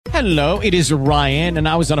Hello, it is Ryan, and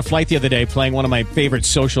I was on a flight the other day playing one of my favorite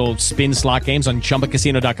social spin slot games on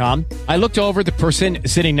ChumbaCasino.com. I looked over at the person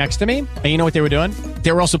sitting next to me, and you know what they were doing?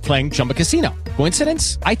 They were also playing Chumba Casino.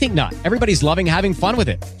 Coincidence? I think not. Everybody's loving having fun with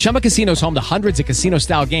it. Chumba Casino is home to hundreds of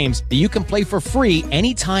casino-style games that you can play for free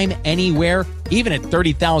anytime, anywhere, even at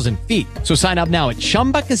 30,000 feet. So sign up now at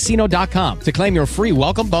ChumbaCasino.com to claim your free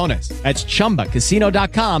welcome bonus. That's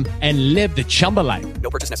ChumbaCasino.com and live the Chumba life.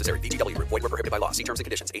 No purchase necessary. VGW. Void where prohibited by law. See terms and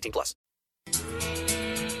conditions. 18 plus.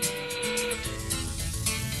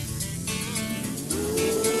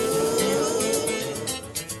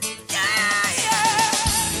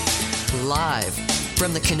 Live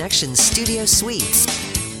from the Connections Studio Suites,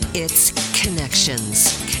 it's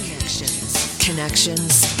Connections.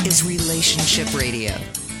 Connections is relationship radio.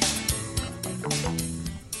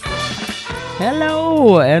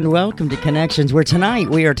 Hello and welcome to Connections, where tonight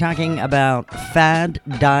we are talking about fad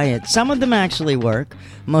diets. Some of them actually work,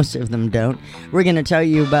 most of them don't. We're going to tell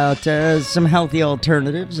you about some healthy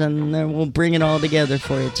alternatives, and we'll bring it all together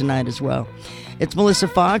for you tonight as well. It's Melissa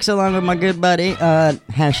Foxx along with my good buddy,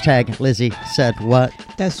 hashtag Lizzie said what?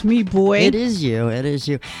 That's me, boy. It is you.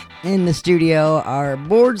 In the studio are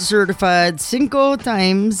board certified 5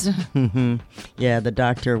 times. Yeah, the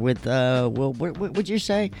doctor with, what would you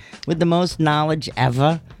say? With the most knowledge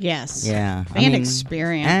ever. Yes. Yeah.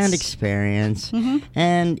 Experience. Mm-hmm.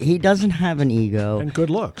 And he doesn't have an ego. And good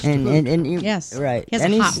looks. Yes. Right. He has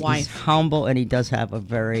a hot wife. He's humble, and he does have a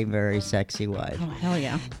very, very sexy wife. Oh, hell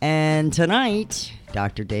yeah. And tonight,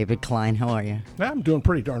 Dr. David Klein, how are you? I'm doing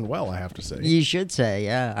pretty darn well, I have to say. You should say,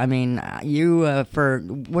 yeah. I mean, you're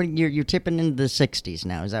tipping into the 60s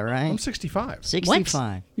now, is that right? I'm 65.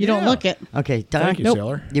 65. What? You don't look it. Okay, Doc. Thank you,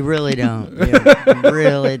 Sailor. You really don't. You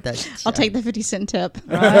really don't. I'll take the 50-cent tip.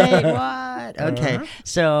 Right? What? Okay.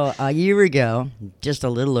 So a year ago, just a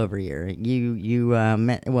little over a year, you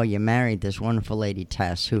married this wonderful lady,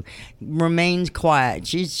 Tess, who remains quiet.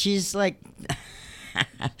 She's like.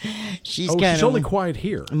 She's only quiet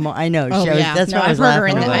here. I know. Oh, yeah. That's what I've heard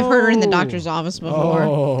her in the Oh. doctor's office before.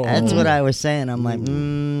 Oh. That's what I was saying. I'm like,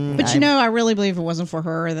 But I really believe if it wasn't for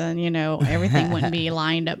her, then, everything wouldn't be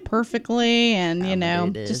lined up perfectly.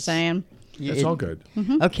 And, just saying. It's all good.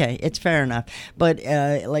 Mm-hmm. Okay, it's fair enough. But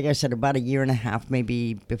like I said, about a year and a half,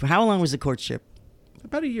 maybe. How long was the courtship?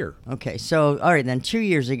 About a year. Okay, so, all right, then 2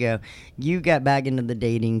 years ago, you got back into the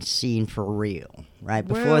dating scene for real, right?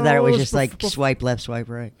 Before that, it was just like swipe left, swipe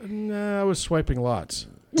right. No, I was swiping lots.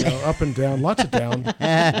 Up and down, lots of down.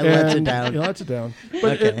 Lots of down. Lots of down.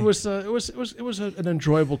 But Okay. it was an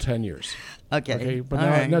enjoyable 10 years. Okay. But all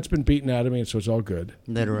now right. it's been beaten out of me, and so it's all good.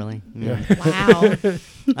 Literally. Yeah. Wow.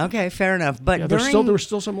 Okay, fair enough. But Yeah, there was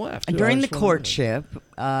still some left. during the courtship,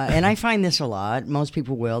 and I find this a lot, most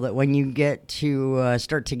people will, that when you get to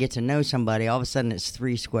start to get to know somebody, all of a sudden it's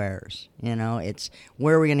 3 squares. It's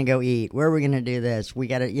where are we going to go eat? Where are we going to do this? We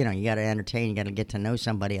got to, you got to entertain, you got to get to know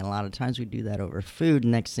somebody. And a lot of times we do that over food.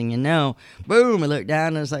 Next thing you know, boom, I look down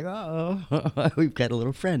and it's like, oh, we've got a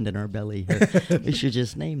little friend in our belly here. We should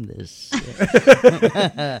just name this.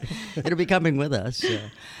 It'll be coming with us.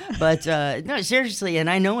 But no, seriously, and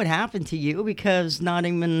I know it happened to you because not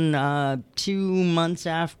even 2 months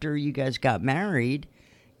after you guys got married,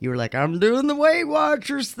 you were like, I'm doing the Weight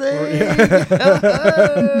Watchers thing.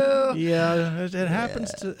 Yeah,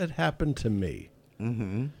 it happened to me.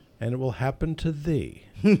 Mm-hmm. And it will happen to thee.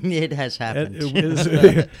 It has happened.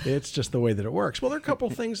 It's just the way that it works. Well, there are a couple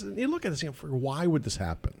of things. You look at this, why would this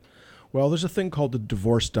happen? Well, there's a thing called the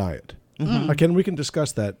divorce diet. Mm-hmm. Again, we can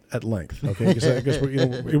discuss that at length, okay? Because I guess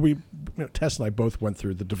we Tess and I both went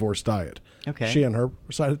through the divorce diet. Okay. She on her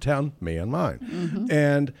side of town, me on mine. Mm-hmm.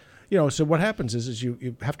 And, so what happens is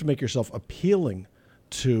you have to make yourself appealing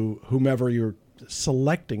to whomever you're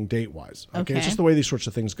selecting date-wise. Okay? It's just the way these sorts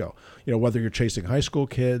of things go. Whether you're chasing high school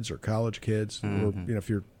kids or college kids, or if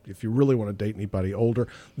you really want to date anybody older,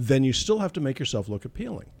 then you still have to make yourself look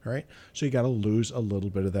appealing, right? So you got to lose a little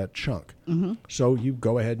bit of that chunk. Mm-hmm. So you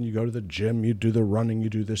go ahead and you go to the gym, you do the running, you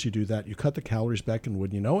do this, you do that, you cut the calories back, and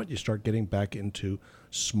wouldn't you know it, you start getting back into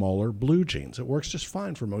smaller blue jeans. It works just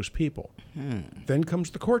fine for most people. Then comes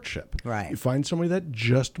the courtship. Right. You find somebody that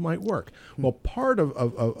just might work. Well, part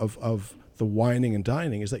of the whining and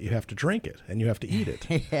dining is that you have to drink it and you have to eat it.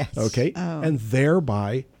 Yes. Okay? Oh. And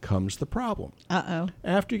thereby comes the problem. Uh-oh.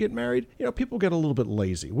 After you get married, people get a little bit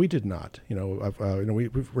lazy. We did not.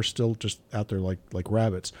 We're still just out there like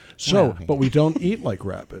rabbits. So, but we don't eat like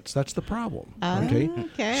rabbits. That's the problem. Okay?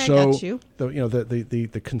 Okay, So I got you.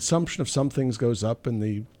 The consumption of some things goes up and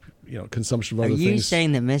the consumption of Are other things. you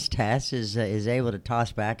saying that Miss Tess is able to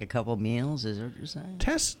toss back a couple meals? Is that what you're saying?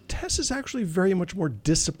 Tess is actually very much more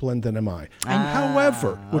disciplined than am I.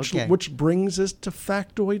 However, which brings us to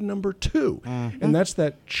factoid number 2, and that's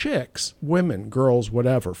that chicks, women, girls,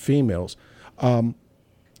 whatever, females,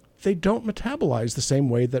 they don't metabolize the same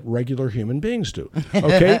way that regular human beings do.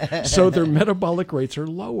 Okay, so their metabolic rates are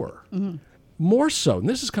lower. More so, and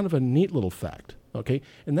this is kind of a neat little fact. Okay,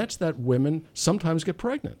 and that's that women sometimes get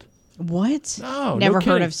pregnant. What? No, never no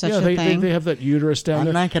heard of such a thing. They have that uterus down there.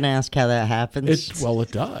 I'm not going to ask how that happens.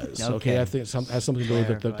 It does. Okay, I think it has something to do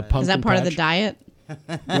with the pumpkin. Is that part patch. of the diet?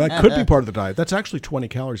 That could be part of the diet. That's actually 20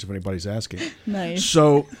 calories if anybody's asking. Never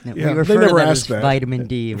So we they refer to never that asked as that. vitamin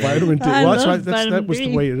D. Right? Vitamin D. I Well, love that vitamin was the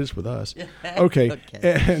D. way it is with us. Okay.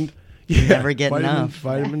 And never get enough.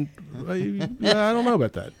 Vitamin. I don't know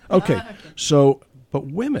about that. Okay. So, but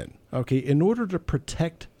women. Okay, in order to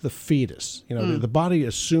protect the fetus, the body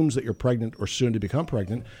assumes that you're pregnant or soon to become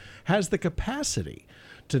pregnant, has the capacity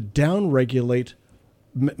to downregulate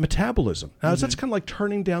metabolism. Now, that's kind of like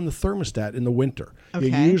turning down the thermostat in the winter. Okay.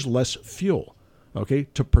 You use less fuel, okay,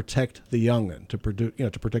 to protect the young'un, to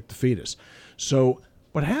protect the fetus. So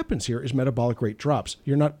what happens here is metabolic rate drops.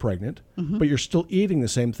 You're not pregnant, but you're still eating the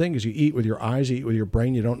same thing as you eat with your eyes, you eat with your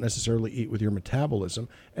brain. You don't necessarily eat with your metabolism,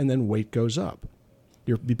 and then weight goes up.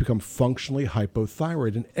 You become functionally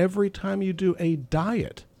hypothyroid. And every time you do a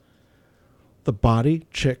diet, the body,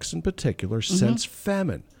 chicks in particular, sense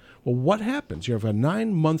famine. Well, what happens? You have a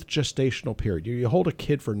 9-month gestational period. You hold a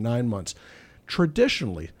kid for 9 months.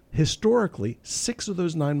 Traditionally, historically, 6 of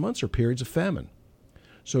those 9 months are periods of famine.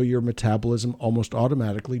 So your metabolism almost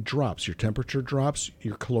automatically drops. Your temperature drops,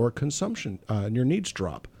 your caloric consumption and your needs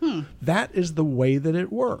drop. That is the way that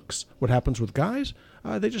it works. What happens with guys?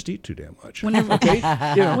 They just eat too damn much.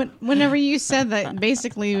 Whenever you said that,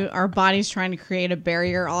 basically our body's trying to create a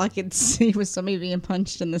barrier, all I could see was somebody being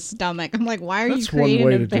punched in the stomach. I'm like, why are you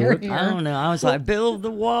creating a barrier? I don't know. I was like, build the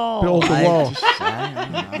wall. Build the wall.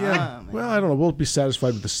 I Well, I don't know. We'll be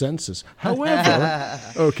satisfied with the senses. However,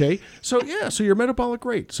 okay. So your metabolic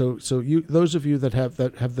rate. So you, those of you that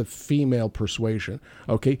have the female persuasion,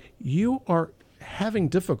 okay, you are having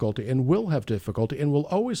difficulty and will have difficulty and will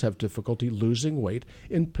always have difficulty losing weight,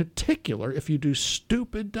 in particular if you do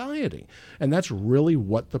stupid dieting. And that's really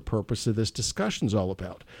what the purpose of this discussion is all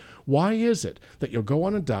about. Why is it that you'll go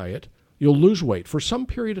on a diet, you'll lose weight for some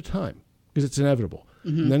period of time, because it's inevitable,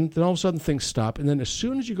 and then all of a sudden things stop, and then as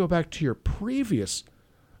soon as you go back to your previous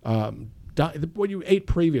diet, what you ate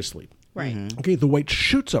previously, Right. okay, the weight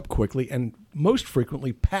shoots up quickly and most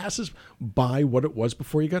frequently passes by what it was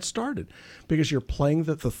before you got started, because you're playing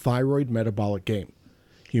the thyroid metabolic game.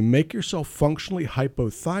 You make yourself functionally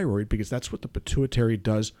hypothyroid because that's what the pituitary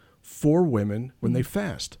does for women when they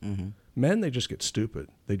fast. Men, they just get stupid.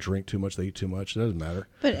 They drink too much, they eat too much. It doesn't matter.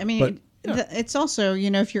 But I mean, it's also,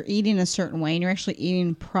 if you're eating a certain way and you're actually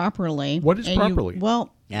eating properly. What is properly?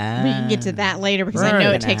 We can get to that later, because I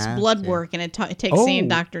know it takes blood work, and it takes seeing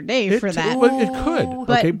Dr. Dave for that. Well, it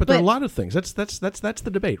could, but there are a lot of things. That's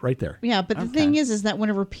the debate right there. Yeah, but the thing is that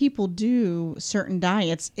whenever people do certain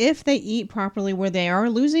diets, if they eat properly where they are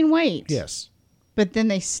losing weight, yes, but then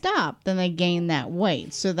they stop, then they gain that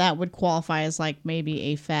weight. So that would qualify as like maybe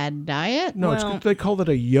a fad diet? No, they call it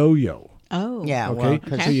a yo-yo. Oh. Yeah,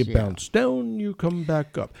 Okay, so you bounce down, you come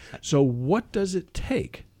back up. So what does it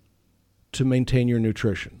take to maintain your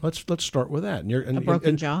nutrition? Let's start with that. And a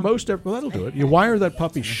broken jaw? Well, that'll do it. You wire that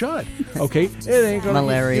puppy shut, okay? It ain't gonna,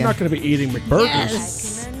 Malaria. You're not going to be eating McBurgers.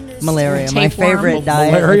 Yes. Malaria. My Tapeworm. favorite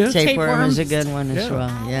diet. Malaria? Tapeworm is a good one as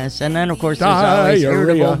well. Yes, and then of course there's always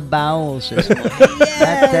Diarrhea. irritable bowel system.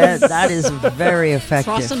 that is very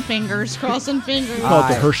effective. Crossing fingers. Call it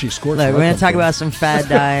the Hershey Squirt. Look, we're going to talk about some fad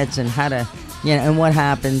diets and how to, and what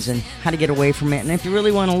happens and how to get away from it. And if you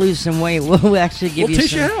really want to lose some weight, we'll actually give We'll you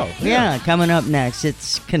teach some. you how. Yeah, coming up next,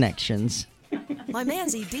 it's Connections. My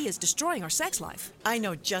man's ED is destroying our sex life. I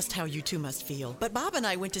know just how you two must feel, but Bob and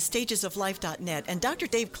I went to stagesoflife.net, and Dr.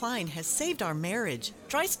 Dave Klein has saved our marriage.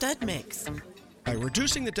 Try Stud Mix. By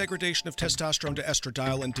reducing the degradation of testosterone to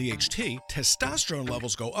estradiol and DHT, testosterone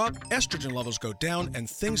levels go up, estrogen levels go down, and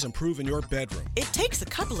things improve in your bedroom. It takes a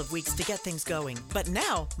couple of weeks to get things going, but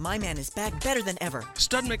now my man is back better than ever.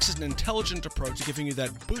 Stud Mix is an intelligent approach to giving you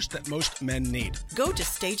that boost that most men need. Go to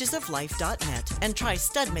stagesoflife.net and try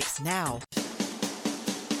Stud Mix now.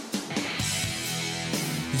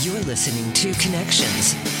 You're listening to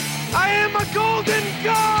Connections. I am a golden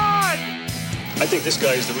god! I think this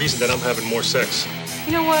guy is the reason that I'm having more sex.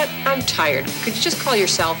 You know what? I'm tired. Could you just call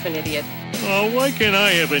yourself an idiot? Oh, why can't I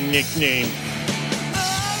have a nickname?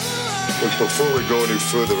 But before we go any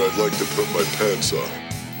further, I'd like to put my pants on.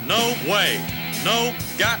 No way. No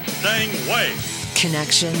god-dang way.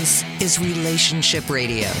 Connections is relationship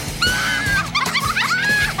radio.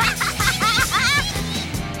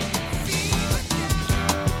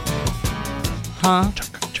 Huh?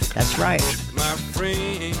 That's right.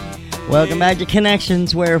 Welcome back to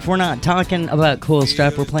Connections, where if we're not talking about cool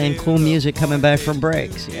stuff, we're playing cool music coming back from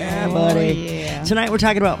breaks. Yeah, buddy. Yeah. Tonight we're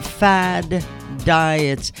talking about fad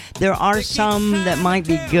diets. There are some that might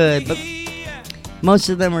be good, but most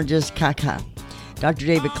of them are just caca. Dr.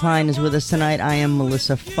 David Klein is with us tonight. I am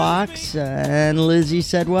Melissa Foxx. And Lizzie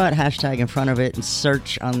said what? Hashtag in front of it and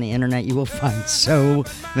search on the internet. You will find so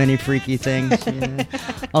many freaky things. Yeah.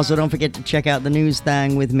 Also, don't forget to check out the news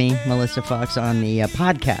thing with me, Melissa Foxx, on the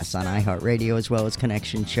podcast on iHeartRadio, as well as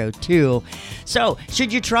Connection Show 2. So,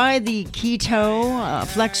 should you try the keto,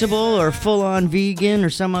 flexible, or full-on vegan,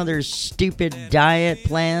 or some other stupid diet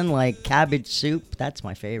plan like cabbage soup? That's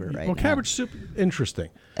my favorite right now. Cabbage soup, interesting.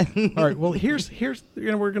 All right. Well, here's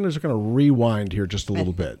we're going to rewind here just a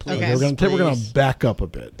little bit. Okay. We're going to back up a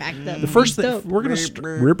bit. The first thing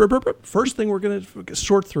we're going to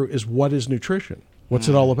sort through is what is nutrition. What's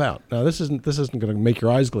it all about? Now, this isn't going to make your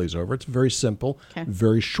eyes glaze over. It's very simple,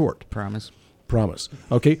 very short. Promise.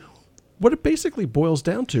 Okay. What it basically boils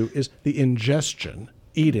down to is the ingestion,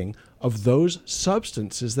 eating of those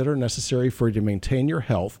substances that are necessary for you to maintain your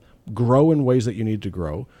health, grow in ways that you need to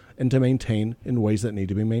grow, and to maintain in ways that need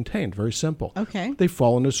to be maintained. Very simple. Okay. They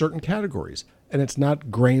fall into certain categories. And it's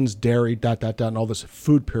not grains, dairy, and all this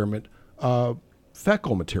food pyramid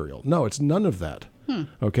fecal material. No, it's none of that.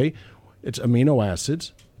 Okay? It's amino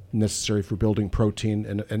acids, necessary for building protein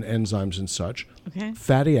and enzymes and such. Okay.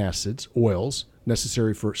 Fatty acids, oils,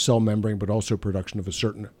 necessary for cell membrane, but also production of a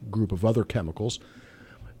certain group of other chemicals.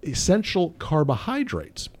 Essential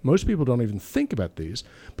carbohydrates. Most people don't even think about these,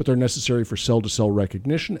 but they're necessary for cell-to-cell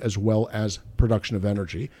recognition as well as production of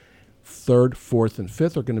energy. Third, fourth, and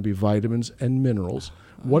fifth are going to be vitamins and minerals.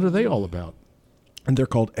 What are they all about? And they're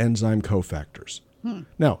called enzyme cofactors.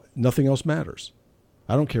 Now, nothing else matters.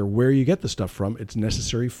 I don't care where you get the stuff from. It's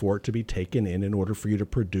necessary for it to be taken in order for you to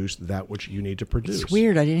produce that which you need to produce. It's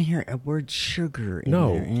weird. I didn't hear a word sugar in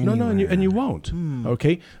there No, and you won't.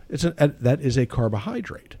 Okay? That is a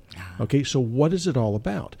carbohydrate. Okay, so what is it all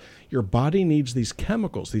about? Your body needs these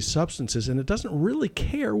chemicals, these substances, and it doesn't really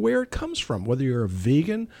care where it comes from, whether you're a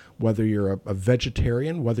vegan, whether you're a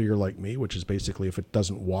vegetarian, whether you're like me, which is basically if it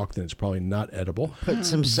doesn't walk, then it's probably not edible. Put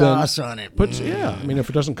some sauce on it. Yeah, I mean, if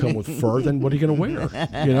it doesn't come with fur, then what are you going to wear?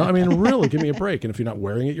 You know, I mean, really, give me a break. And if you're not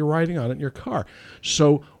wearing it, you're riding on it in your car.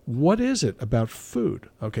 So what is it about food?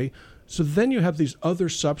 Okay, so then you have these other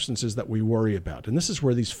substances that we worry about. And this is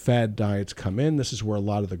where these fad diets come in. This is where a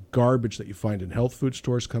lot of the garbage that you find in health food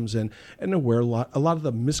stores comes in, and where a lot of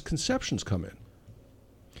the misconceptions come in.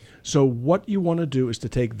 So what you want to do is to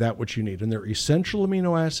take that which you need. And they're essential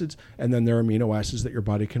amino acids, and then there are amino acids that your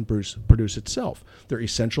body can produce itself. They're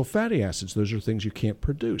essential fatty acids. Those are things you can't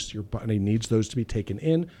produce. Your body needs those to be taken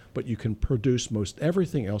in, but you can produce most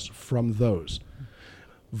everything else from those.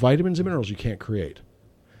 Vitamins and minerals you can't create.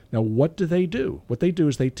 Now, what do? What they do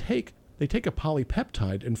is they take a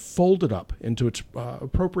polypeptide and fold it up into its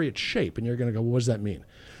appropriate shape. And you're going to go, well, what does that mean?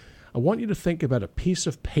 I want you to think about a piece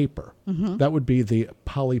of paper. That would be the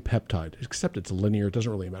polypeptide, except it's linear. It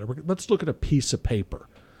doesn't really matter. Let's look at a piece of paper.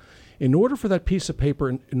 In order for that piece of paper,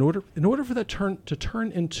 in order for that to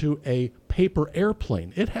turn into a paper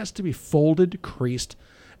airplane, it has to be folded, creased,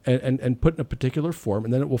 and put in a particular form,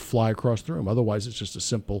 and then it will fly across the room. Otherwise, it's just a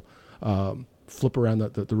simple flip around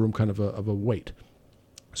the room kind of a weight.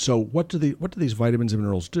 So what do these vitamins and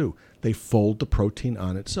minerals do? They fold the protein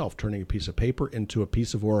on itself, turning a piece of paper into a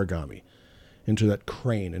piece of origami, into that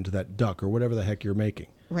crane, into that duck, or whatever the heck you're making.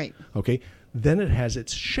 Right. Okay. Then it has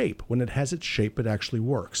its shape. When it has its shape, it actually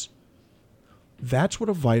works. That's what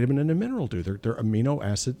a vitamin and a mineral do. They're amino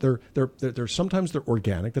acid. They're sometimes they're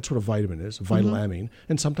organic. That's what a vitamin is, vital amine,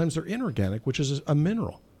 and sometimes they're inorganic, which is a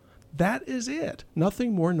mineral. That is it.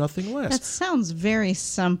 Nothing more, nothing less. That sounds very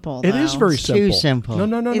simple, though. It is very simple. Too simple.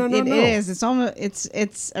 No. It is. It's almost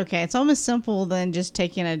it's okay. It's almost simple than just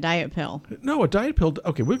taking a diet pill. No, a diet pill.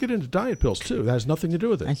 Okay, we'll get into diet pills too. That has nothing to do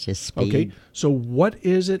with it. That's just speed. Okay. So what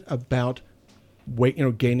is it about weight?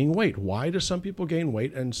 Gaining weight. Why do some people gain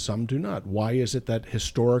weight and some do not? Why is it that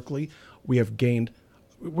historically we have gained?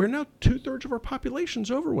 We're now 2/3 of our population's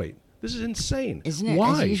overweight. This is insane. Isn't it?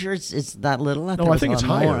 Why? Are you sure it's that little? No, I think it's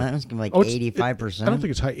higher. That was like 85%. I don't think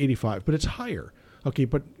it's high, 85, but it's higher. Okay,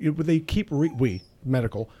 but they keep we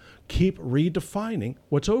medical keep redefining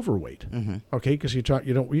what's overweight. Okay, because you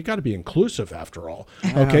got to be inclusive after all.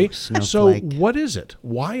 Okay, so what is it?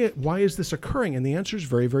 Why is this occurring? And the answer is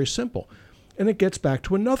very, very simple. And it gets back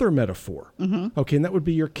to another metaphor. Okay, and that would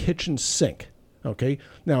be your kitchen sink. Okay,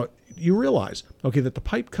 now you realize, that the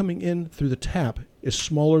pipe coming in through the tap is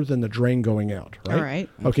smaller than the drain going out, right? All right.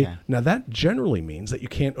 Okay, now that generally means that you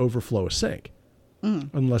can't overflow a sink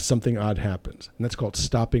unless something odd happens. And that's called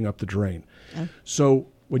stopping up the drain. So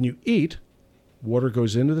when you eat, water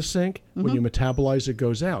goes into the sink. When you metabolize, it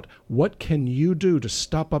goes out. What can you do to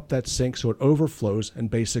stop up that sink so it overflows and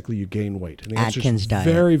basically you gain weight? And the answer Atkins is diet.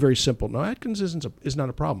 very, very simple. No, Atkins is not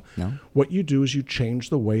a problem. No. What you do is you change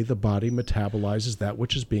the way the body metabolizes that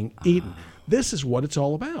which is being eaten. This is what it's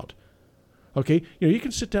all about. Okay, you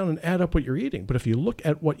can sit down and add up what you're eating, but if you look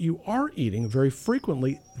at what you are eating very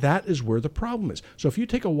frequently, that is where the problem is. So if you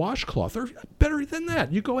take a washcloth, or better than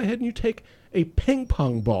that, you go ahead and you take a ping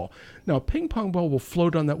pong ball. Now, a ping pong ball will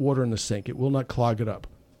float on that water in the sink. It will not clog it up.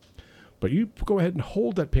 But you go ahead and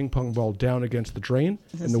hold that ping pong ball down against the drain,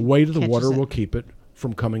 and the weight of the water will keep it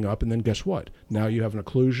from coming up, and then guess what? Now you have an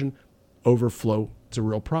occlusion, overflow. It's a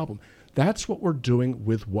real problem. That's what we're doing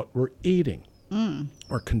with what we're eating.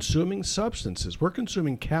 We're consuming substances. We're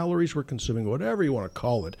consuming calories. We're consuming whatever you want to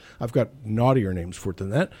call it. I've got naughtier names for it than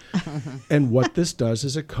that. And what this does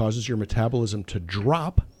is it causes your metabolism to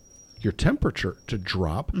drop, your temperature to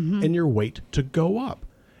drop, and your weight to go up.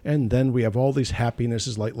 And then we have all these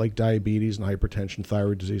happinesses like diabetes and hypertension,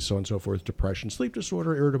 thyroid disease, so on and so forth, depression, sleep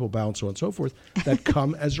disorder, irritable bowel, and so on and so forth, that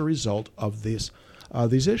come as a result of these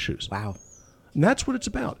issues. Wow. And that's what it's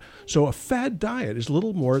about. So a fad diet is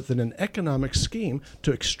little more than an economic scheme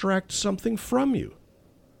to extract something from you.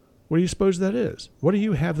 What do you suppose that is? What do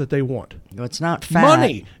you have that they want? No, it's not fat.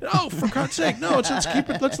 Money. Oh, for God's sake! No, let's keep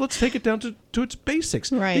it. Let's take it down to its basics.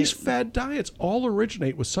 Right. These fad diets all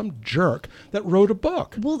originate with some jerk that wrote a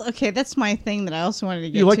book. Well, okay, that's my thing that I also wanted to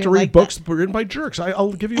get to. You like to read books that were written by jerks.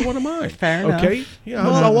 I'll give you one of mine. Fair enough. Okay? Yeah,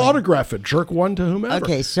 I'll autograph it. Jerk one to whomever.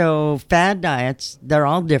 Okay, so fad diets, they're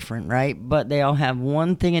all different, right? But they all have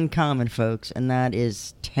one thing in common, folks, and that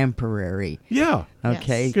is temporary. Yeah.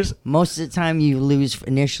 Okay? Yes. 'Cause most of the time you lose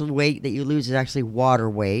initial weight that you lose is actually water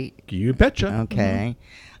weight. You betcha. Okay.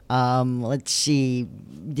 Let's see.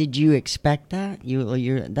 Did you expect that?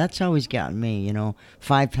 That's always gotten me.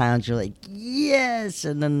 5 pounds. You're like, yes,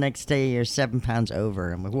 and then the next day you're 7 pounds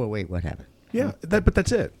over. I'm like, whoa, wait, what happened? Yeah, but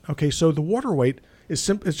that's it. Okay, so the water weight is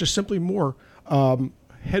just simply more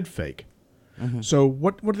head fake. So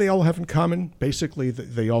what do they all have in common? Basically,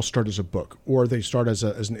 they all start as a book, or they start as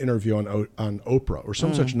an interview on Oprah, or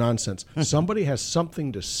some such nonsense. Somebody has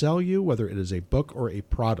something to sell you, whether it is a book or a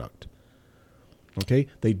product. Okay?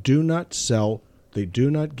 They do not sell, they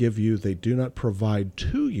do not give you, they do not provide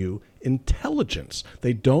to you intelligence.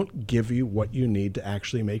 They don't give you what you need to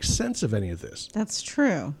actually make sense of any of this. That's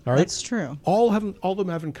true. All right? That's true. All of them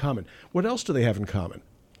have in common. What else do they have in common?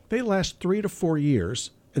 They last 3 to 4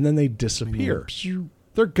 years, and then they disappear.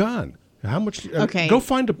 They're gone. How much? Okay. Go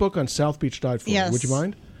find a book on South Beach diet for me. Would you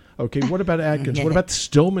mind? Okay. What about Atkins? What about the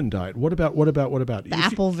Stillman diet? What about? The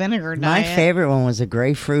apple vinegar diet. My favorite one was the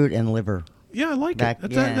grapefruit and liver. Yeah, I like it.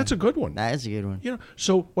 That's a good one. That is a good one.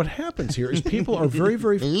 So what happens here is people are very,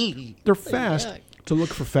 very, they're fast to look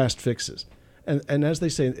for fast fixes. And as they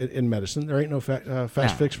say in medicine, there ain't no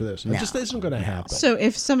fast fix for this. It just isn't going to happen. So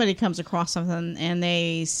if somebody comes across something and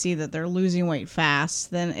they see that they're losing weight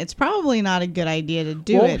fast, then it's probably not a good idea to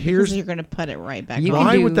do it because you're going to put it right back.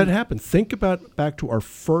 Why would that happen? Think back to our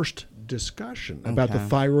first discussion about the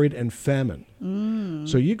thyroid and famine.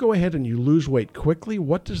 So you go ahead and you lose weight quickly.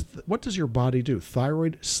 What does your body do?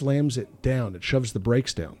 Thyroid slams it down. It shoves the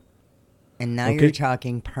brakes down. And now you're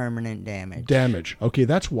talking permanent damage. Okay,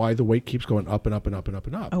 that's why the weight keeps going up and up and up and up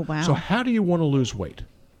and up. Oh, wow. So how do you want to lose weight?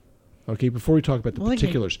 Okay, before we talk about the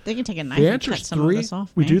particulars. They can take a knife the and answer cut is some 3. of this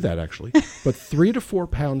off. We do that actually. But 3 to 4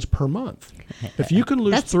 pounds per month. If you can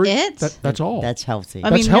lose that's 3, it? that's all. That's healthy.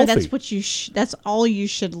 That's healthy. That's what that's all you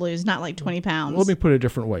should lose, not like 20 pounds. Let me put it a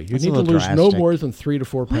different way. You That's need a to little lose no drastic. more than 3 to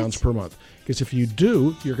 4 pounds per month. Because if you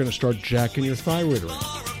do, you're going to start jacking your thyroid around.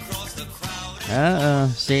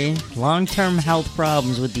 See? Long-term health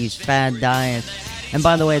problems with these fad diets. And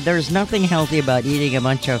by the way, there's nothing healthy about eating a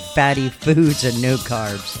bunch of fatty foods and no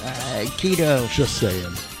carbs. Keto. Just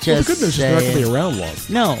saying. Just Well, the good news is they're not going to be around long.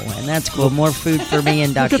 No, and that's cool. More food for me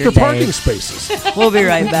and Dr. Look at Dave. the parking spaces. We'll be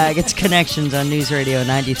right back. It's Connections on News Radio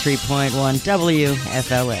 93.1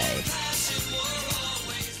 WFLA.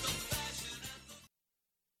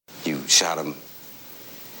 You shot him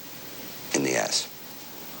in the ass.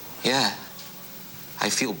 Yeah. I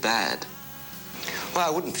feel bad. Well, I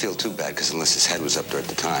wouldn't feel too bad, because unless his head was up there at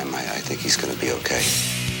the time, I think he's going to be okay.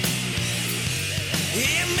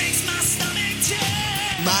 It makes my stomach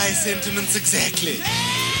turn. My sentiments exactly.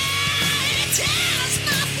 It tears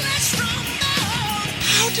my flesh from my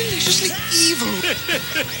deliciously evil.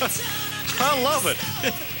 I love it.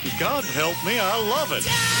 God help me, I love it.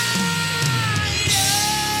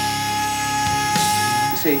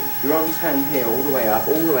 You see, you're on 10 here, all the way up,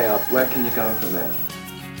 all the way up. Where can you go from there?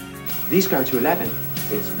 These go to 11.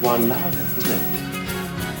 It's one louder, isn't it?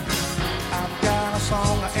 I've got a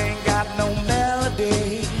song, I ain't got no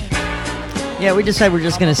melody. Yeah, we decided we're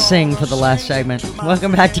just going to sing for the last segment.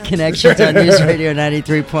 Welcome back to Connections on News Radio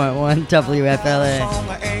 93.1 WFLA.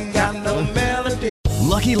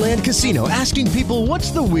 Lucky Land Casino, asking people,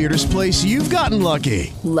 what's the weirdest place you've gotten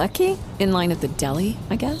lucky? Lucky? In line at the deli,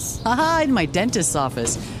 I guess? Aha, in my dentist's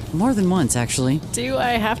office. More than once, actually. Do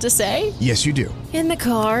I have to say? Yes, you do. In the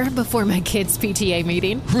car before my kids' PTA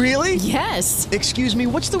meeting. Really? Yes. Excuse me,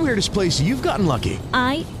 what's the weirdest place you've gotten lucky?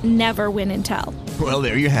 I never win and tell. Well,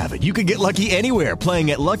 there you have it. You can get lucky anywhere,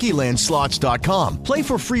 playing at LuckyLandSlots.com. Play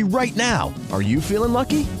for free right now. Are you feeling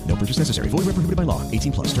lucky? No purchase necessary. Void where prohibited by law.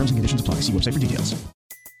 18 plus. Terms and conditions apply. See website for details.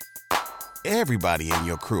 Everybody in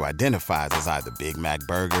your crew identifies as either Big Mac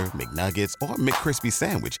Burger, McNuggets, or McCrispy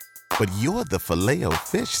Sandwich. But you're the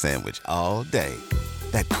Filet-O-Fish Sandwich all day.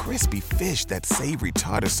 That crispy fish, that savory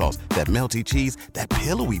tartar sauce, that melty cheese, that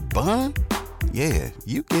pillowy bun. Yeah,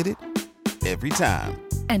 you get it. Every time.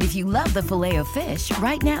 And if you love the Filet-O-Fish,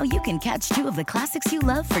 right now you can catch two of the classics you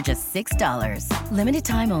love for just $6. Limited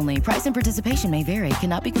time only. Price and participation may vary.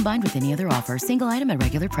 Cannot be combined with any other offer. Single item at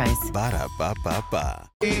regular price. Ba-da-ba-ba-ba.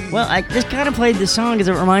 Well, I just kind of played this song because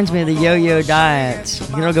it reminds me of the yo-yo diets.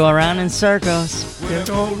 It'll go around in circles. We'll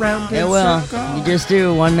go around in It will. circles. You just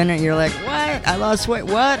do. 1 minute you're like, what? I lost weight.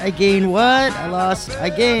 What? I gained what? I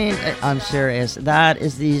gained. I'm serious. That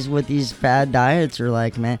is what these fad diets are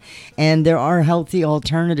like, man. And there are healthy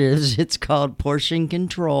alternatives. It's called portion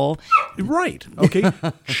control. Right. Okay.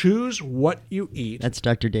 Choose what you eat. That's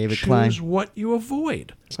Dr. David Klein. Choose what you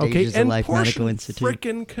avoid. Stages Okay. of Life Medical portion Institute.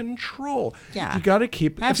 frickin' control. Yeah. You got to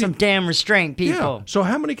keep. Have some damn restraint, people. Yeah. So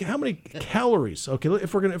how many calories? Okay.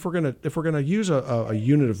 If we're gonna use a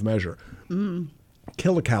unit of measure,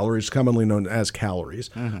 kilocalories, commonly known as calories.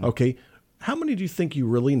 Mm-hmm. Okay. How many do you think you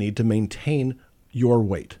really need to maintain your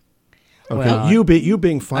weight? Okay, Well, you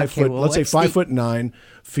being 5 foot, well, let's say what's 5'9",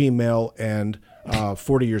 female, and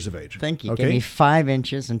 40 years of age. Thank you. Okay? Gave me 5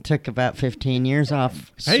 inches and took about 15 years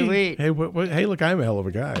off. Sweet. Hey, hey, look, I'm a hell of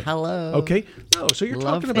a guy. Hello. Okay, no, so you're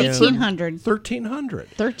Love talking about you. 1,300. 1,300.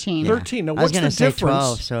 13. 13. Now, I was what's the gonna say difference?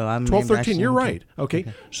 12, so I'm 12, 13. actually- You're right. Okay,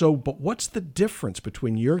 so but what's the difference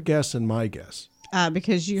between your guess and my guess?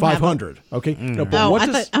 Because you 500. Okay. No, but what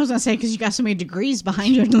does, I was going to say because you got so many degrees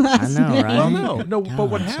behind your last I know, name. right? Well, no. But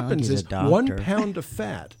what God, it's not like happens he's is a 1 doctor. pound of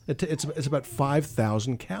fat. It's about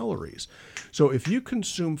 5,000 calories. So if you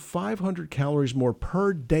consume 500 calories more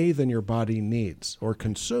per day than your body needs or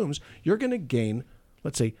consumes, you're going to gain,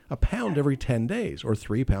 let's say, a pound every 10 days or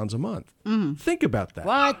 3 pounds a month. Think about that.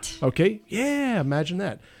 What? Okay. Yeah. Imagine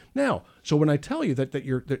that. Now, so when I tell you that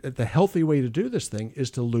the healthy way to do this thing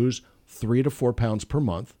is to lose 3 to 4 pounds per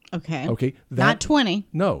month. Okay. Okay. Not 20.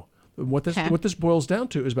 No. What this boils down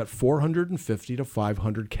to is about 450 to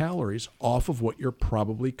 500 calories off of what you're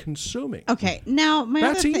probably consuming. Okay. Now, my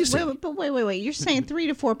That's other thing, easy. wait. You're saying 3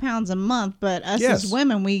 to 4 pounds a month, but us Yes. as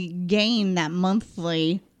women, we gain that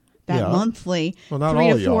monthly. Well, not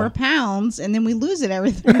 3 all to 4 y'all. pounds, and then we lose it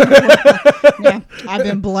everything. Yeah, I've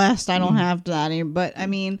been blessed. I don't have that, but I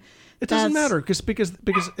mean, It doesn't matter because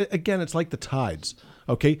again, it's like the tides.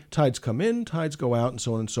 Okay, tides come in, tides go out, and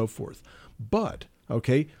so on and so forth. But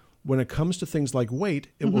okay, when it comes to things like weight,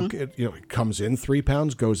 it comes in 3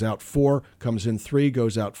 pounds, goes out 4, comes in 3,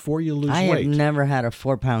 goes out 4. You lose I weight. have never had a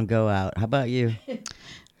 4-pound go out. How about you?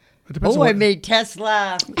 It depends Oh, on I what- made Tess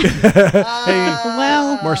laugh.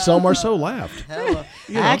 Hey, Marcel laughed.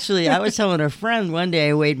 Actually, I was telling a friend one day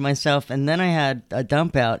I weighed myself, and then I had a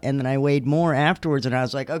dump out, and then I weighed more afterwards, and I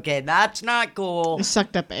was like, okay, that's not cool. You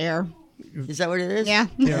sucked up air. Is that what it is? Yeah.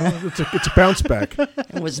 Yeah, it's a bounce back.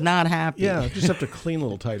 I was not happy. Yeah, just have to clean a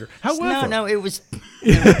little tighter. However, No, it was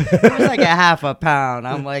it was like a half a pound.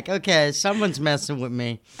 I'm like, okay, someone's messing with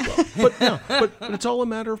me. but it's all a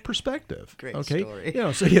matter of perspective. Great okay?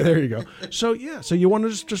 story. So there you go. So you want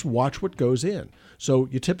to just watch what goes in. So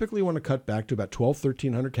you typically want to cut back to about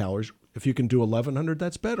 1,300 calories. If you can do 1,100,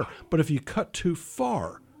 that's better. But if you cut too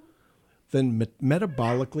far, then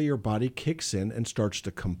metabolically your body kicks in and starts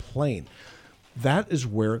to complain. that is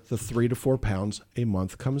where the 3 to 4 pounds a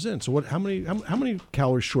month comes in. So how many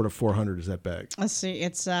calories short of 400 is that bag? Let's see.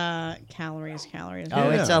 It's calories. Oh,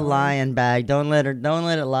 it's a lying bag. Don't let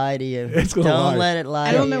it lie to you. Don't let it lie.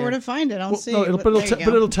 I don't know where to find it. I'll see. No, but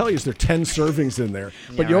it'll tell you there are 10 servings in there.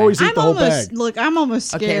 But you always eat the whole bag. Look, I'm almost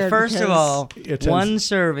scared. Okay, first of all, one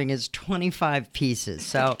serving is 25 pieces.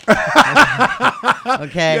 So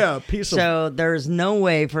okay. Yeah, a piece so there's no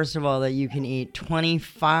way, first of all, that you can eat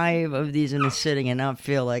 25 of these in a sitting and not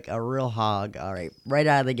feel like a real hog. All right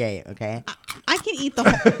out of the gate, okay? I can eat the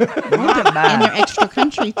whole in your extra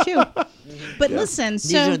country too. But listen,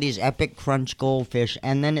 these are these epic crunch goldfish,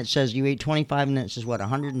 and then it says you ate 25, and it says what,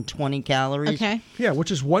 120 calories? Okay. Yeah,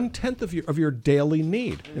 which is 1/10 of your daily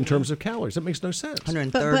need in terms of calories. That makes no sense.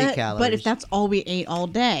 130 calories. But if that's all we ate all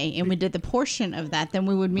day, and we did the portion of that, then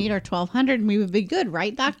we would meet our 1,200, and we would be good,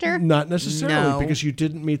 right, Doctor? Not necessarily, No. because you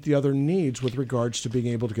didn't meet the other needs with regards to being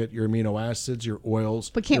able to get your amino acids, your oils.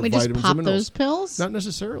 But can't your we just vitamins pop and minerals. those pills? Not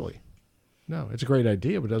necessarily. No, it's a great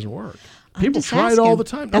idea, but it doesn't work. I'm People just try it all the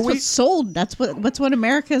time. That's what's sold. That's what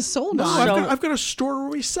America is sold No, on. I've got a store where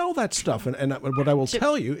we sell that stuff, and what I will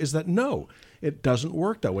tell you is that no, it doesn't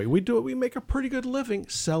work that way. We make a pretty good living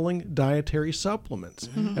selling dietary supplements,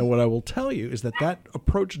 and what I will tell you is that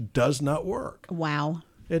approach does not work. Wow.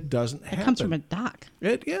 It doesn't happen. It comes from a doc.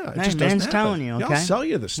 It just man's doesn't happen. telling you, okay? I'll sell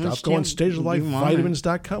you this stuff. Go on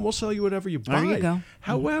stageoflifevitamins.com. We'll sell you whatever you buy. There you go.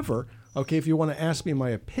 However, okay, if you want to ask me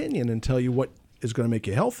my opinion and tell you what is going to make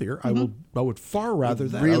you healthier, I would far rather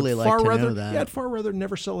that. Really like to know that. Yeah, I'd far rather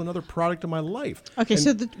never sell another product in my life. Okay,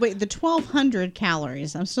 so the 1,200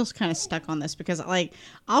 calories. I'm still kind of stuck on this because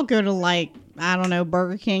I'll go to I don't know,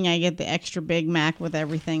 Burger King. I get the extra Big Mac with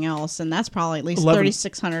everything else, and that's probably at least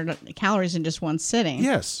 3,600 calories in just one sitting.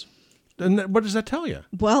 Yes. And what does that tell you?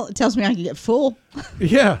 Well, it tells me I can get full.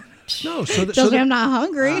 Yeah. No, tells me I'm not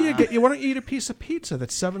hungry. You want to eat a piece of pizza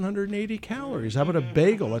that's 780 calories. How about a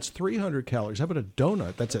bagel? That's 300 calories. How about a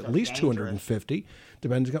donut? That's at least 250.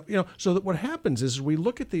 Depending on, so that what happens is we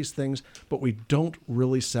look at these things, but we don't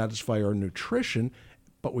really satisfy our nutrition,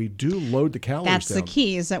 but we do load the calories That's down. the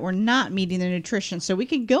key, is that we're not meeting the nutrition. So we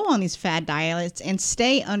could go on these fad diets and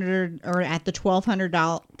stay under or at the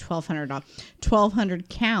 1,200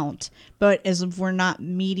 count. But as if we're not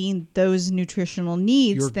meeting those nutritional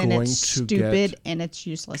needs, then it's stupid and it's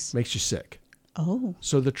useless. Makes you sick. Oh.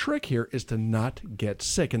 So the trick here is to not get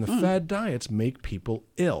sick. And the fad diets make people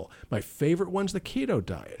ill. My favorite one's the keto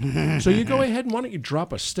diet. So you go ahead and why don't you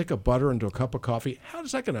drop a stick of butter into a cup of coffee? How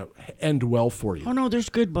is that going to end well for you? Oh, no, there's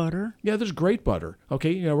good butter. Yeah, there's great butter.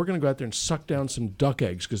 Okay, we're going to go out there and suck down some duck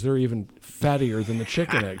eggs because they're even fattier than the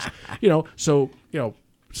chicken eggs. So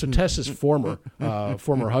Tessa's former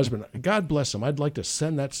husband, God bless him, I'd like to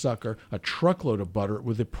send that sucker a truckload of butter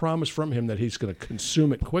with the promise from him that he's going to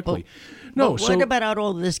consume it quickly. What about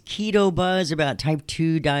all this keto buzz about type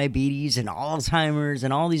 2 diabetes and Alzheimer's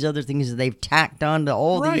and all these other things that they've tacked on to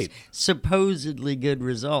all these supposedly good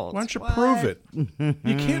results? Why don't you prove it?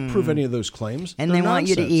 You can't prove any of those claims. And They're they want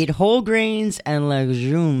you to nonsense. eat whole grains and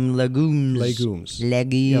legumes.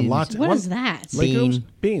 Yeah, lots. What is that? Legumes?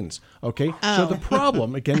 Beans. Okay. So the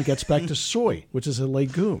problem again gets back to soy, which is a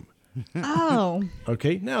legume. Oh.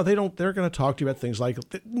 Okay. Now they're going to talk to you about things like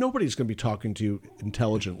nobody's going to be talking to you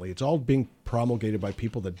intelligently. It's all being promulgated by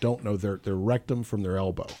people that don't know their rectum from their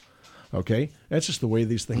elbow. Okay. That's just the way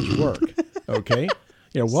these things work. Okay.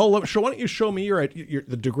 Why don't you show me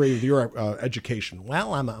the degree of your education?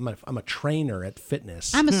 Well, I'm a trainer at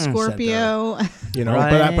fitness. I'm a Scorpio. Center.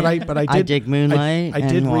 Right. But I dig moonlight. I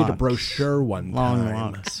did read a walks. brochure one Long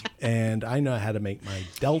time, walks. and I know how to make my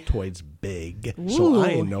deltoids big. Ooh, so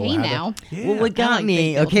I know hey how now. to. Yeah. Well, what got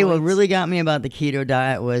me? Okay, what really got me about the keto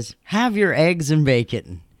diet was have your eggs and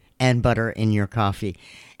bacon and butter in your coffee.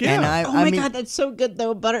 Yeah. And I mean, God, that's so good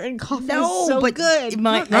though. Butter and coffee is so good.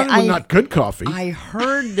 Not good coffee. I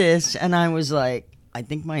heard this and I was like, I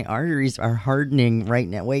think my arteries are hardening right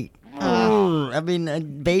now. Wait. I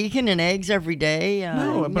mean, bacon and eggs every day.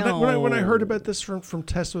 When I heard about this from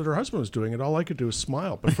Tess, what her husband was doing, all I could do was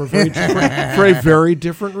smile, but for a very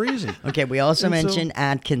different reason. Okay, we also mentioned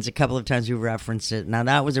Atkins a couple of times. We referenced it. Now,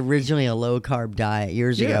 that was originally a low-carb diet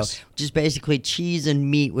years ago, which is basically cheese and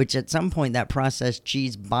meat, which at some point that processed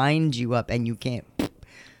cheese binds you up and you can't.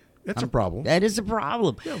 That's a problem. That is a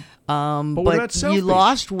problem. Yeah. But you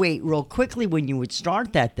lost weight real quickly when you would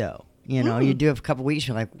start that, though. You do it for a couple of weeks,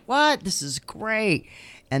 you're like, what? This is great.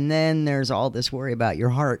 And then there's all this worry about your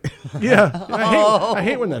heart. Yeah. I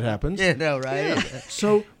hate when that happens. Right? Yeah.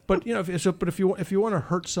 So, but if you want to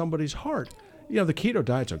hurt somebody's heart, the keto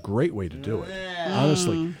diet's a great way to do it.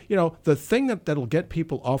 Honestly, the thing that'll get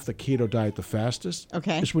people off the keto diet the fastest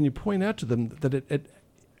is when you point out to them that it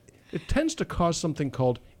tends to cause something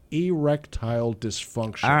called erectile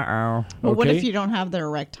dysfunction. Uh-oh. Well, what if you don't have the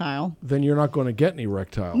erectile? Then you're not going to get an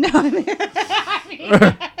erectile. No.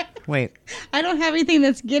 Wait. I don't have anything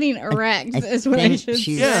that's getting erect, is what I should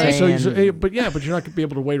say. Yeah, but you're not going to be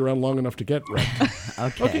able to wait around long enough to get erect.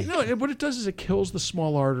 Okay. No, what it does is it kills the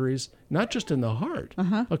small arteries, not just in the heart.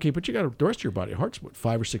 Okay, but you got the rest of your body. Heart's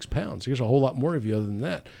 5 or 6 pounds. There's a whole lot more of you other than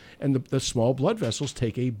that. And the small blood vessels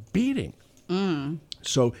take a beating.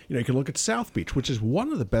 So, you can look at South Beach, which is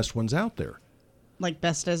one of the best ones out there. Like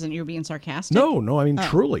best as in you're being sarcastic? No, I mean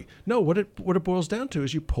truly. No, what it boils down to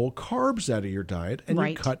is you pull carbs out of your diet and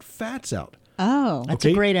you cut fats out. Oh. That's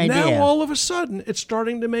a great idea. Now all of a sudden it's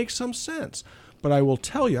starting to make some sense. But I will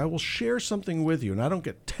tell you, I will share something with you, and I don't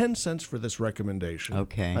get 10 cents for this recommendation.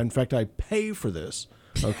 Okay. In fact, I pay for this.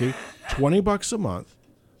 Okay, $20 a month.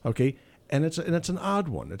 Okay. And it's an odd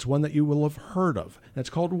one. It's one that you will have heard of. And it's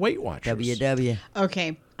called Weight Watchers. WW.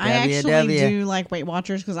 Okay. I actually do like Weight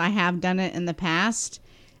Watchers because I have done it in the past.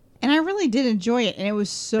 And I really did enjoy it. And it was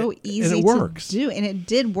so easy to do. And it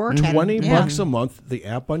did work. $20 a month, the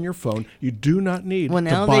app on your phone. You do not need to buy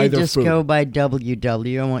their food. Well, now they just go by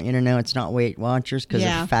WW. I want you to know it's not Weight Watchers because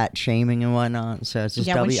of fat shaming and whatnot. So it's just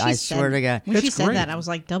W. I swear to God. When she said that, I was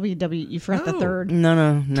like, WW, you forgot the third.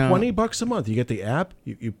 No. $20 a month. You get the app.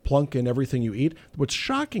 You plunk in everything you eat. What's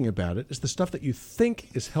shocking about it is the stuff that you think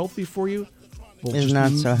is healthy for you is not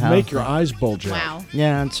so healthy. Make your eyes bulge out. Wow.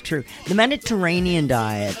 Yeah, that's true. The Mediterranean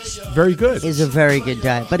diet very good. Is a very good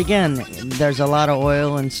diet. But again, there's a lot of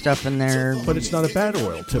oil and stuff in there. But it's not a bad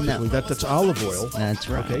oil, typically. No. That's olive oil. That's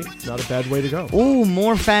right. Okay, not a bad way to go. Ooh,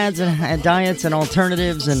 more fads and diets and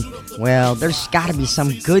alternatives. And, well, there's got to be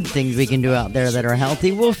some good things we can do out there that are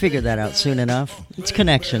healthy. We'll figure that out soon enough. It's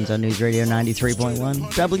Connections on News Radio 93.1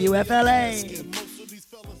 WFLA.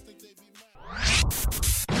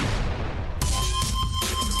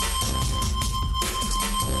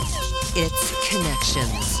 It's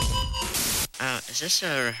Connections. Is this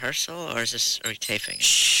a rehearsal or is this a taping?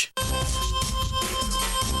 Shh. The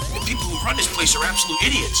people who run this place are absolute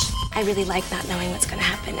idiots. I really like not knowing what's going to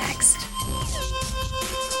happen next.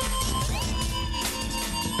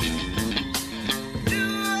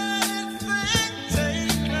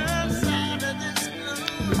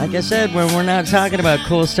 Like I said, when we're not talking about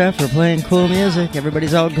cool stuff, we're playing cool music.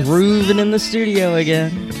 Everybody's all grooving in the studio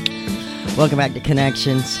again. Welcome back to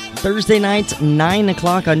Connections. Thursday nights, 9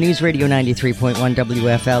 o'clock on News Radio 93.1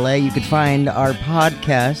 WFLA. You can find our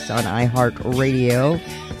podcast on iHeartRadio.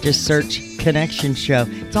 Just search Connection Show.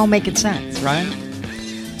 It's all making sense, right?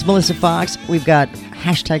 It's Melissa Foxx. We've got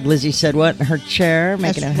hashtag Lizzie Said What in her chair,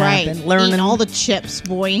 making it happen. Learning. Eating all the chips,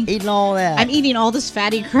 boy. Eating all that. I'm eating all this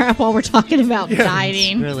fatty crap while we're talking about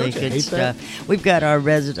dieting. Really good stuff. We've got our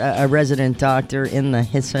resident doctor in the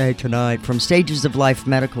HISA tonight from Stages of Life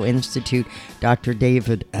Medical Institute, Dr.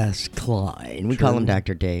 David S. Klein. We call him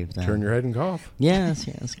Dr. Dave, though. Turn your head and cough. Yes.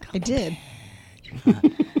 I did.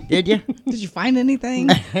 Did you? Did you find anything?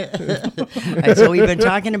 All right, so we've been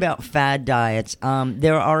talking about fad diets.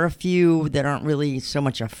 There are a few that aren't really so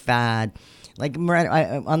much a fad. Like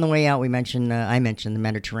on the way out, I mentioned the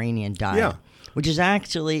Mediterranean diet, which is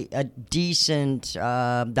actually a decent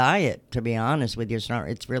diet. To be honest with you,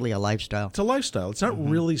 it's really a lifestyle. It's a lifestyle. It's not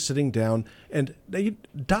really sitting down and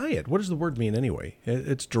diet. What does the word mean anyway?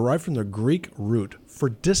 It's derived from the Greek root for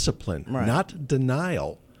discipline, not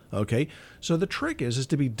denial. Okay, so the trick is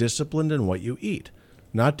to be disciplined in what you eat,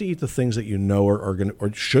 not to eat the things that you know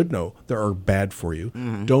or should know that are bad for you.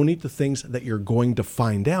 Mm-hmm. Don't eat the things that you're going to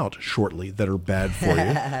find out shortly that are bad for you,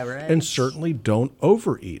 right. And certainly don't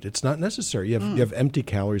overeat. It's not necessary. You have empty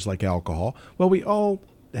calories like alcohol. Well, we all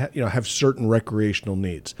have certain recreational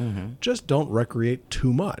needs. Mm-hmm. Just don't recreate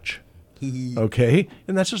too much. Okay,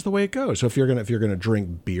 and that's just the way it goes. So if you're gonna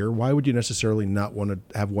drink beer, why would you necessarily not want to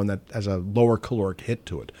have one that has a lower caloric hit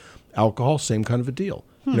to it? Alcohol, same kind of a deal.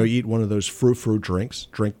 You eat one of those frou-frou drinks,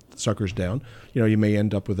 drink suckers down. You may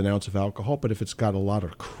end up with an ounce of alcohol, but if it's got a lot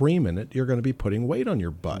of cream in it, you're going to be putting weight on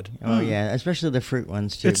your butt. Oh, yeah, especially the fruit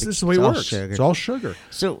ones, too. It's the way it works. Sugar. It's all sugar.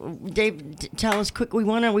 So, Dave, tell us quick. We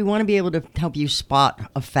want to be able to help you spot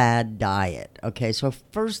a fad diet. Okay, so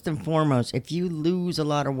first and foremost, if you lose a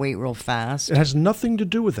lot of weight real fast. It has nothing to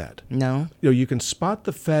do with that. No? You can spot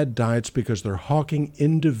the fad diets because they're hawking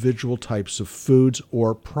individual types of foods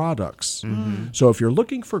or products. Mm-hmm. So if you're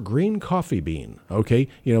looking for green coffee bean, okay,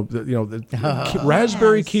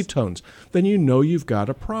 raspberry ketones, then you've got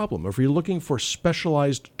a problem. If you're looking for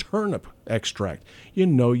specialized turnip extract,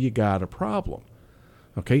 you got a problem.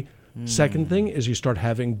 Okay? Second thing is you start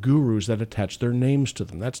having gurus that attach their names to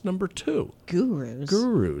them. That's number 2.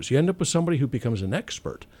 Gurus. You end up with somebody who becomes an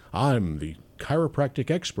expert. I'm the chiropractic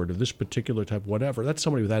expert of this particular type, whatever. That's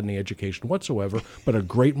somebody without any education whatsoever, but a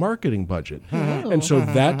great marketing budget. And so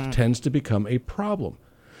that tends to become a problem.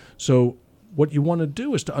 So what you want to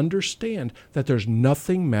do is to understand that there's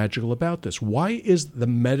nothing magical about this. Why is the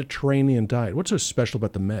Mediterranean diet? What's so special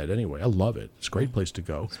about the Med anyway? I love it. It's a great place to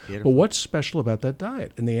go. But what's special about that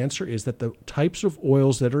diet? And the answer is that the types of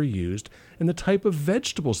oils that are used and the type of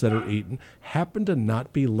vegetables that are eaten happen to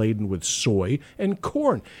not be laden with soy and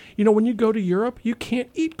corn. You know, when you go to Europe, you can't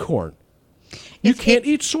eat corn. You can't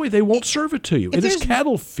eat soy. They won't serve it to you. It is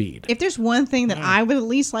cattle feed. If there's one thing that I would at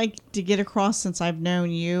least like to get across since I've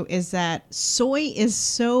known you is that soy is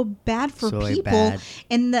so bad for people. Bad.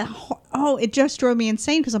 And it just drove me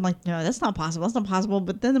insane because I'm like, no, that's not possible. That's not possible.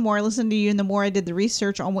 But then the more I listened to you and the more I did the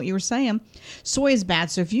research on what you were saying, soy is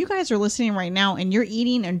bad. So if you guys are listening right now and you're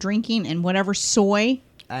eating and drinking and whatever soy...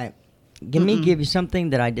 Give you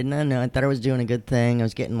something that I did not know. I thought I was doing a good thing. I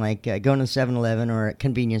was getting like going to 7-Eleven or a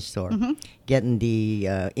convenience store, getting the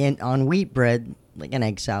on wheat bread, like an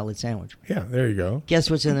egg salad sandwich. Yeah, there you go.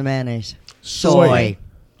 Guess what's in the mayonnaise? Soy.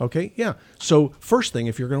 Okay, yeah. So first thing,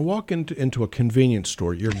 if you're going to walk into a convenience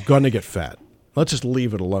store, you're going to get fat. Let's just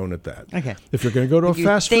leave it alone at that. Okay. If you're going to go to a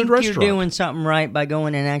fast food restaurant. You're doing something right by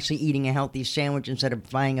going and actually eating a healthy sandwich instead of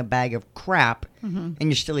buying a bag of crap, and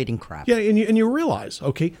you're still eating crap. Yeah, and you realize,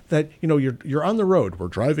 okay, that you're on the road. We're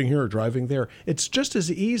driving here or driving there. It's just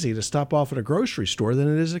as easy to stop off at a grocery store than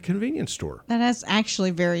it is a convenience store. That is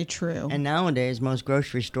actually very true. And nowadays, most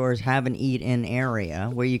grocery stores have an eat-in area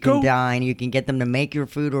where you can dine. You can get them to make your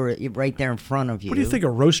food or right there in front of you. What do you think? A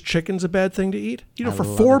roast chicken's a bad thing to eat? For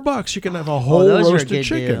 $4, you can have a whole roasted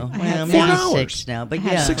chicken. Well, maybe $6 now, but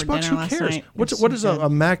yeah, $6. Who cares? What is a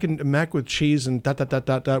mac with cheese and with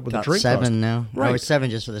a drink? $7 now. Right. Or $7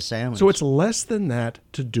 just for the sandwich. So it's less than that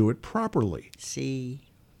to do it properly. See,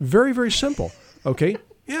 very, very simple. Okay,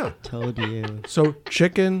 yeah. Told you. So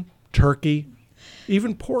chicken, turkey,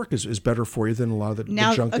 even pork is better for you than a lot of the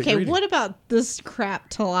junk that you're eating. What about this crap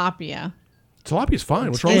tilapia? Tilapia's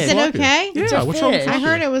fine. What's wrong with tilapia? Is it okay? Yeah, what's wrong with tilapia? I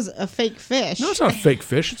heard it was a fake fish. No, it's not a fake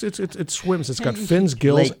fish. It swims. It's got fins,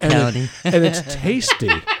 gills, and it's tasty.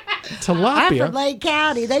 Tilapia. I'm from Lake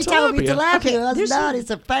County. They told me tilapia was not.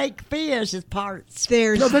 It's a fake fish. It's parts.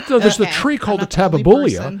 There's the tree called the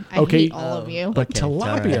tababulia. Okay, I hate all of you. But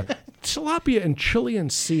tilapia and Chilean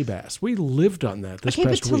sea bass. We lived on that this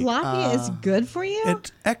past week. But tilapia is good for you?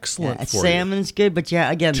 It's excellent for you. Salmon's good, but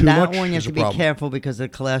again, that one you have to be careful because the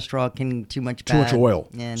cholesterol can too much oil.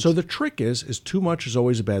 So the trick is too much is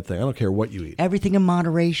always a bad thing. I don't care what you eat. Everything in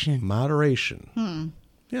moderation.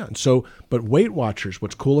 Yeah, and so, but Weight Watchers,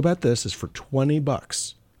 what's cool about this is for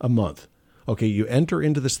 $20 a month. Okay, you enter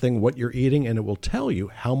into this thing what you're eating, and it will tell you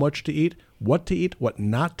how much to eat, what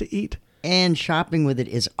not to eat. And shopping with it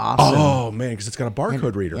is awesome. Oh man, because it's got a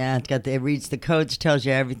barcode reader. Yeah, it reads the codes, tells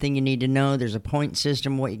you everything you need to know. There's a point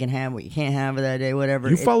system, what you can have, what you can't have that day, whatever.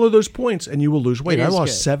 You follow those points, and you will lose weight. I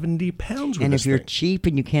lost 70 pounds with and this if you're thing. cheap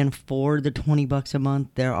and you can't afford the $20 a month,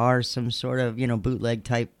 there are some sort of bootleg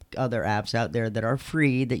type other apps out there that are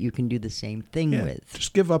free that you can do the same thing with.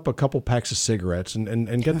 Just give up a couple packs of cigarettes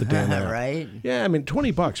and get the damn app. Right? Yeah, I mean,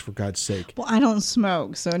 $20 for God's sake. Well, I don't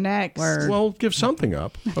smoke, so next. Well, give something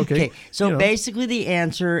up. Okay. So basically the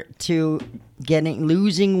answer to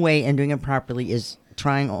losing weight and doing it properly is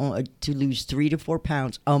trying to lose 3 to 4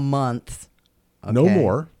 pounds a month. Okay?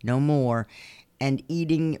 No more. And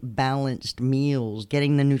eating balanced meals,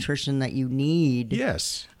 getting the nutrition that you need.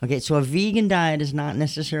 Yes. Okay, so a vegan diet is not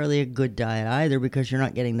necessarily a good diet either because you're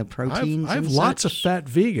not getting the proteins. I have lots of fat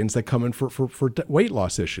vegans that come in for weight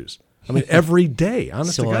loss issues. I mean, every day.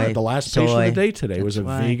 Honest to God, the last patient of the day today was a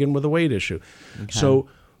vegan with a weight issue. Okay. So,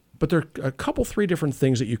 but there are a couple, 3 different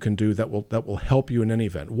things that you can do that will help you in any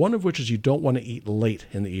event. One of which is you don't want to eat late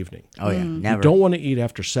in the evening. Oh yeah, never. You don't want to eat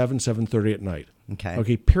after 7:30 at night.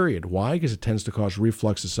 Okay, period. Why? Because it tends to cause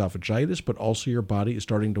reflux esophagitis, but also your body is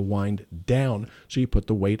starting to wind down, so you put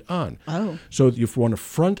the weight on. Oh. So you want to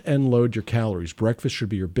front end load your calories. Breakfast should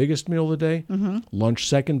be your biggest meal of the day. Lunch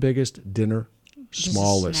second biggest. Dinner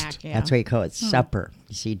smallest. Snack, yeah. That's why you call it supper.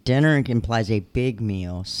 You see, dinner implies a big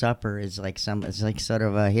meal. Supper is like it's like sort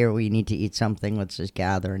of here we need to eat something. Let's just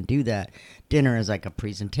gather and do that. Dinner is like a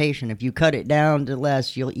presentation. If you cut it down to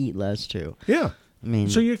less, you'll eat less too. Yeah. I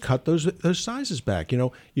mean, so you cut those sizes back.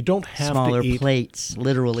 You don't have smaller to eat plates,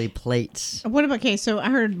 literally plates. What about so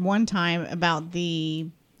I heard one time about the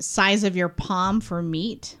size of your palm for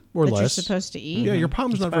meat. or that less. You're supposed to eat. Yeah, your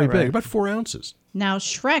palm's not very big, about 4 ounces. Now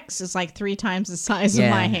Shrek's is like 3 times the size of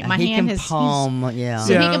my hand. My he hand can has palm. So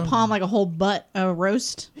he can palm like a whole butt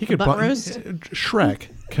roast. He could butt roast. Shrek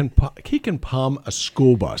can palm a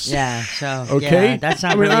school bus. Yeah. So okay, that's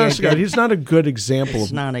not. I mean, really honestly, God, he's not a good example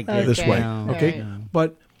It's not a good this way. no. Okay, No.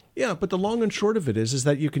 but. Yeah, but the long and short of it is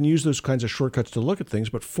that you can use those kinds of shortcuts to look at things,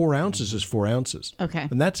 but 4 ounces is 4 ounces. Okay.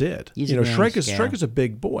 And that's it. Easy Shrek scale. is a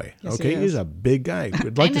big boy. Yes, okay. he He's is. a big guy.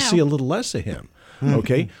 We'd like to see a little less of him.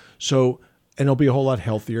 Okay. So, and it'll be a whole lot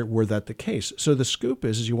healthier were that the case. So the scoop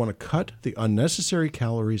is you want to cut the unnecessary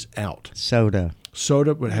calories out. Soda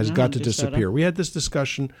has got to disappear. soda. We had this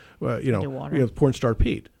discussion, with porn star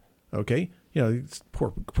Pete. Okay. This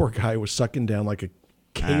poor guy was sucking down like a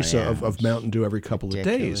case of Mountain Dew every couple of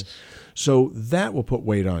days. So that will put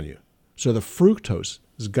weight on you. So the fructose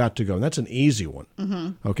has got to go. And that's an easy one.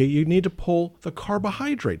 Mm-hmm. Okay, you need to pull the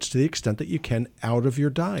carbohydrates to the extent that you can out of your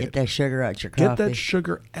diet. Get that sugar out your coffee. Get that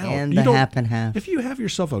sugar out. And You the don't- half and half. If you have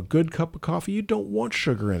yourself a good cup of coffee, you don't want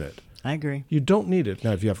sugar in it. I agree. You don't need it.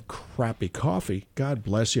 Now, if you have crappy coffee, God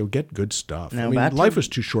bless you, get good stuff. No, life is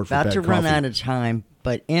too short for bad about coffee. to run out of time,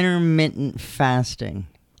 but intermittent fasting.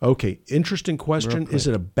 Okay, interesting question. Is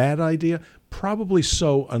it a bad idea? Probably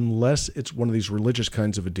so, unless it's one of these religious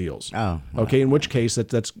kinds of deals. Oh, okay. In which case, these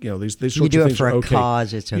sorts You of do it things for are a okay.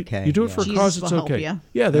 cause, it's okay. You do it for a Jesus cause, it's will help okay. ya.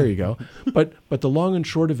 Yeah, there you go. But the long and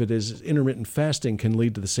short of it is intermittent fasting can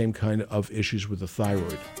lead to the same kind of issues with the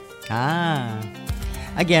thyroid.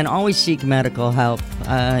 Again, always seek medical help,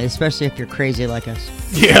 especially if you're crazy like us.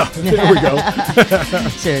 Yeah, there we go.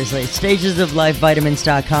 Seriously,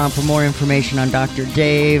 stagesoflifevitamins.com for more information on Dr.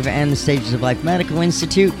 Dave and the Stages of Life Medical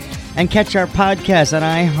Institute. And catch our podcast on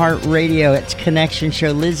iHeartRadio. It's Connection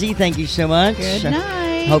Show. Lizzie, thank you so much. Good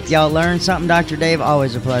night. Hope y'all learned something, Dr. Dave.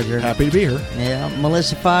 Always a pleasure. Happy to be here. Yeah,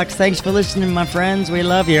 Melissa Foxx, thanks for listening, my friends. We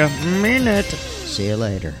love you. Mean it. See you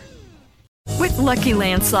later. With Lucky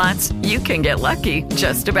Land Slots, you can get lucky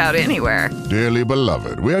just about anywhere. Dearly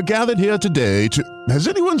beloved, we are gathered here today to... Has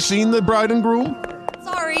anyone seen the bride and groom?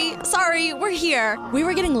 Sorry, we're here. We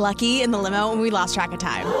were getting lucky in the limo and we lost track of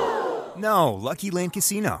time. No, Lucky Land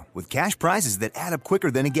Casino, with cash prizes that add up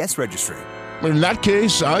quicker than a guest registry. In that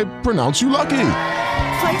case, I pronounce you lucky.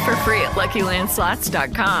 Play for free at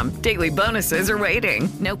LuckyLandSlots.com. Daily bonuses are waiting.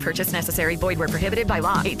 No purchase necessary. Void where prohibited by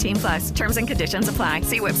law. 18+. Terms and conditions apply.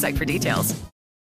 See website for details.